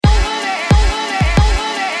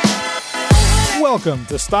Welcome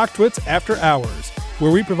to StockTwits After Hours,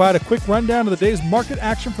 where we provide a quick rundown of the day's market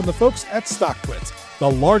action from the folks at StockTwits,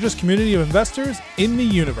 the largest community of investors in the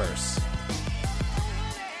universe.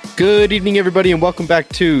 Good evening, everybody, and welcome back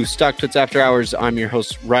to StockTwits After Hours. I'm your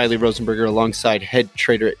host, Riley Rosenberger, alongside head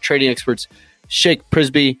trader at Trading Experts, Shake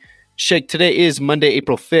Prisby. Shake, today is Monday,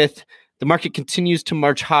 April 5th. The market continues to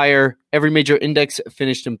march higher. Every major index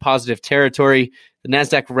finished in positive territory. The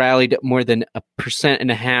NASDAQ rallied more than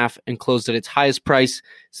 1.5% and closed at its highest price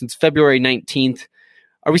since February 19th.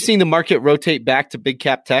 Are we seeing the market rotate back to big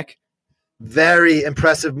cap tech? Very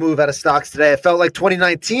impressive move out of stocks today. It felt like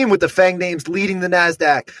 2019 with the FANG names leading the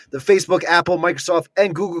NASDAQ. The Facebook, Apple, Microsoft,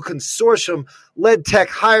 and Google consortium led tech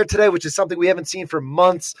higher today, which is something we haven't seen for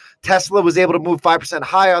months. Tesla was able to move 5%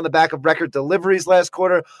 higher on the back of record deliveries last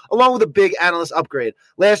quarter, along with a big analyst upgrade.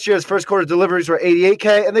 Last year's first quarter deliveries were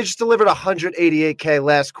 88K, and they just delivered 188K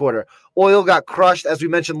last quarter. Oil got crushed. As we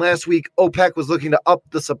mentioned last week, OPEC was looking to up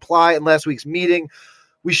the supply in last week's meeting.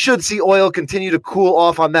 We should see oil continue to cool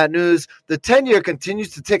off on that news. The 10-year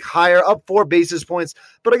continues to tick higher, up 4 basis points.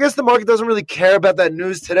 But I guess the market doesn't really care about that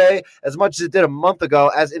news today as much as it did a month ago,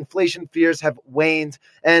 as inflation fears have waned.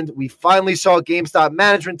 And we finally saw GameStop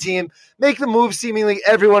management team make the move seemingly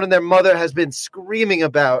everyone and their mother has been screaming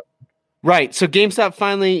about. Right. So GameStop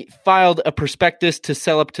finally filed a prospectus to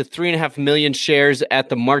sell up to 3.5 million shares at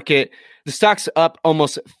the market. The stock's up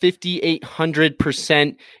almost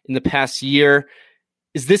 5,800% in the past year.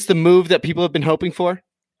 Is this the move that people have been hoping for?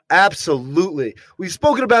 Absolutely. We've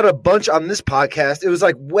spoken about it a bunch on this podcast. It was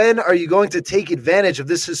like, when are you going to take advantage of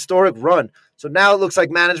this historic run? So now it looks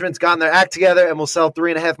like management's gotten their act together and will sell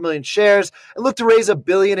 3.5 million shares and look to raise $1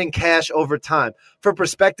 billion in cash over time. For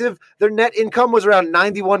perspective, their net income was around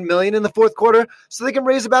 $91 million in the fourth quarter, so they can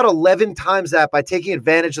raise about 11 times that by taking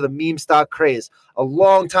advantage of the meme stock craze. A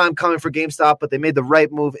long time coming for GameStop, but they made the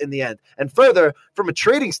right move in the end. And further, from a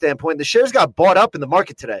trading standpoint, the shares got bought up in the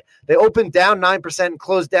market today. They opened down 9% and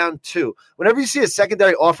closed down 2%. Whenever you see a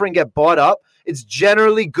secondary offering get bought up, it's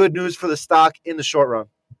generally good news for the stock in the short run.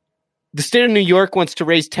 The state of New York wants to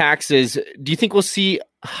raise taxes. Do you think we'll see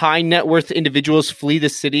high net worth individuals flee the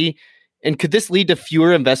city? And could this lead to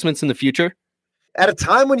fewer investments in the future? At a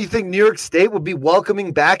time when you think New York State will be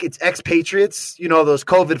welcoming back its expatriates, those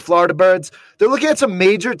COVID Florida birds, they're looking at some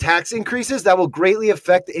major tax increases that will greatly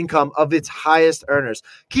affect the income of its highest earners.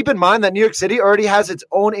 Keep in mind that New York City already has its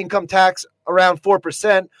own income tax around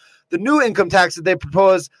 4%. The new income tax that they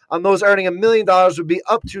propose on those earning $1 million would be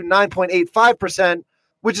up to 9.85%.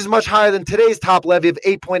 Which is much higher than today's top levy of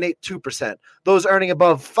 8.82%. Those earning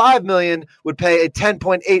above $5 million would pay a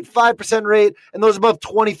 10.85% rate, and those above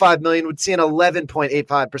 $25 million would see an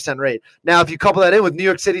 11.85% rate. Now, if you couple that in with New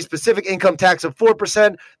York City's specific income tax of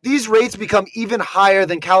 4%, these rates become even higher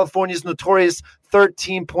than California's notorious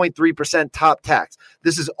 13.3% top tax.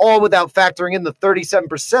 This is all without factoring in the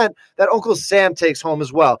 37% that Uncle Sam takes home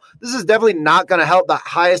as well. This is definitely not going to help the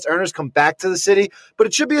highest earners come back to the city, but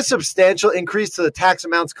it should be a substantial increase to the tax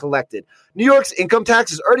amounts collected. New York's income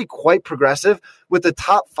tax is already quite progressive, with the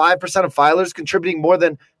top 5% of filers contributing more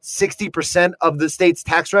than 60% of the state's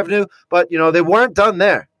tax revenue, but they weren't done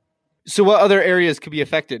there. So what other areas could be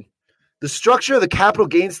affected? The structure of the capital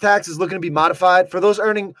gains tax is looking to be modified. For those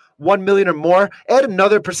earning $1 million or more, add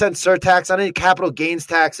another percent surtax on any capital gains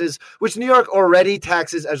taxes, which New York already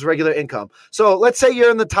taxes as regular income. So let's say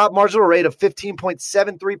you're in the top marginal rate of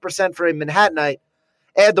 15.73% for a Manhattanite.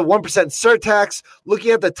 Add the 1% surtax.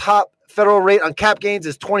 Looking at the top federal rate on cap gains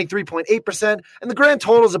is 23.8%, and the grand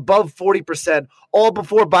total is above 40%, all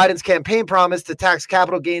before Biden's campaign promise to tax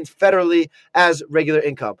capital gains federally as regular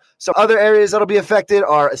income. So other areas that'll be affected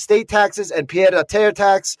are estate taxes and pied-à-terre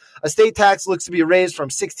tax. Estate tax looks to be raised from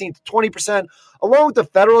 16 to 20%, along with the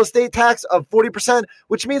federal estate tax of 40%,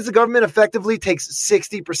 which means the government effectively takes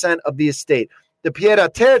 60% of the estate. The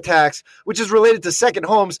pied-à-terre tax, which is related to second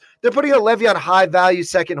homes, they're putting a levy on high-value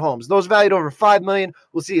second homes. Those valued over $5 million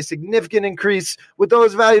will see a significant increase, with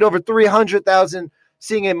those valued over $300,000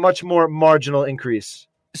 seeing a much more marginal increase.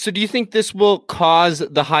 So do you think this will cause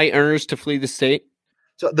the high earners to flee the state?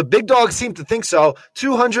 So the big dogs seem to think so.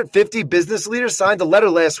 250 business leaders signed a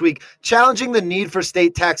letter last week challenging the need for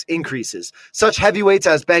state tax increases. Such heavyweights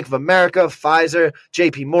as Bank of America, Pfizer,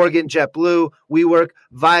 JP Morgan, JetBlue, WeWork,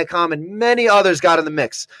 Viacom, and many others got in the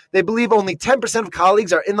mix. They believe only 10% of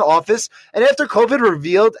colleagues are in the office, and after COVID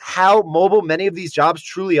revealed how mobile many of these jobs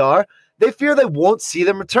truly are, they fear they won't see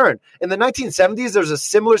them return. In the 1970s, there was a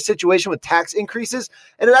similar situation with tax increases,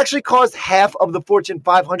 and it actually caused half of the Fortune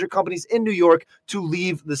 500 companies in New York to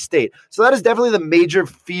leave the state. So that is definitely the major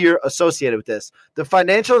fear associated with this. The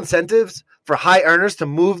financial incentives for high earners to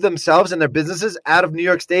move themselves and their businesses out of New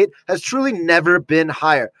York State has truly never been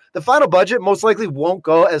higher. The final budget most likely won't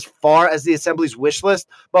go as far as the Assembly's wish list,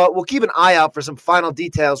 but we'll keep an eye out for some final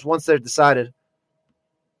details once they're decided.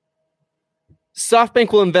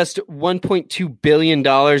 SoftBank will invest $1.2 billion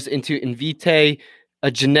into Invitae,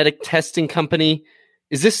 a genetic testing company.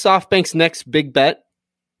 Is this SoftBank's next big bet?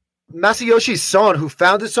 Masayoshi Son, who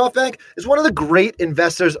founded SoftBank, is one of the great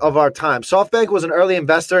investors of our time. SoftBank was an early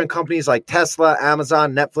investor in companies like Tesla,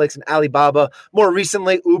 Amazon, Netflix, and Alibaba. More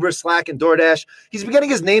recently, Uber, Slack, and DoorDash. He's been getting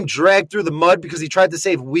his name dragged through the mud because he tried to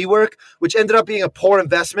save WeWork, which ended up being a poor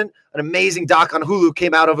investment. An amazing doc on Hulu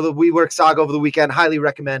came out over the WeWork saga over the weekend. Highly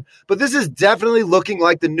recommend. But this is definitely looking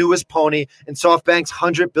like the newest pony in SoftBank's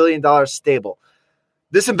 $100 billion stable.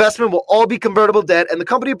 This investment will all be convertible debt, and the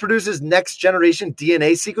company produces next-generation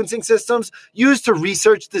DNA sequencing systems used to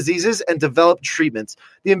research diseases and develop treatments.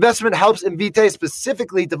 The investment helps Invitae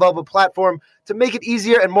specifically develop a platform to make it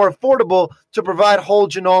easier and more affordable to provide whole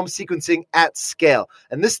genome sequencing at scale.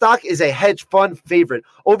 And this stock is a hedge fund favorite.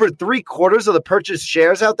 Over 3/4 of the purchased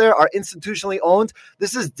shares out there are institutionally owned.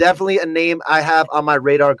 This is definitely a name I have on my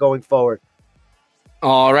radar going forward.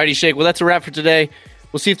 All righty, Shake. Well, that's a wrap for today.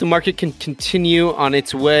 We'll see if the market can continue on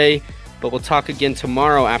its way, but we'll talk again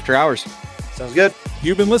tomorrow after hours. Sounds good.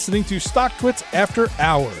 You've been listening to StockTwits After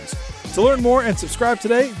Hours. To learn more and subscribe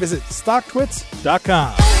today, visit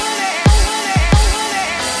StockTwits.com.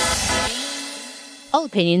 All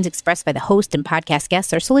opinions expressed by the host and podcast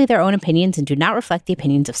guests are solely their own opinions and do not reflect the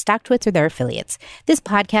opinions of StockTwits or their affiliates. This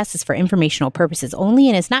podcast is for informational purposes only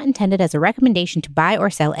and is not intended as a recommendation to buy or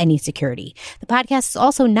sell any security. The podcast is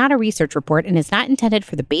also not a research report and is not intended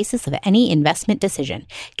for the basis of any investment decision.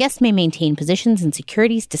 Guests may maintain positions in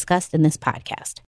securities discussed in this podcast.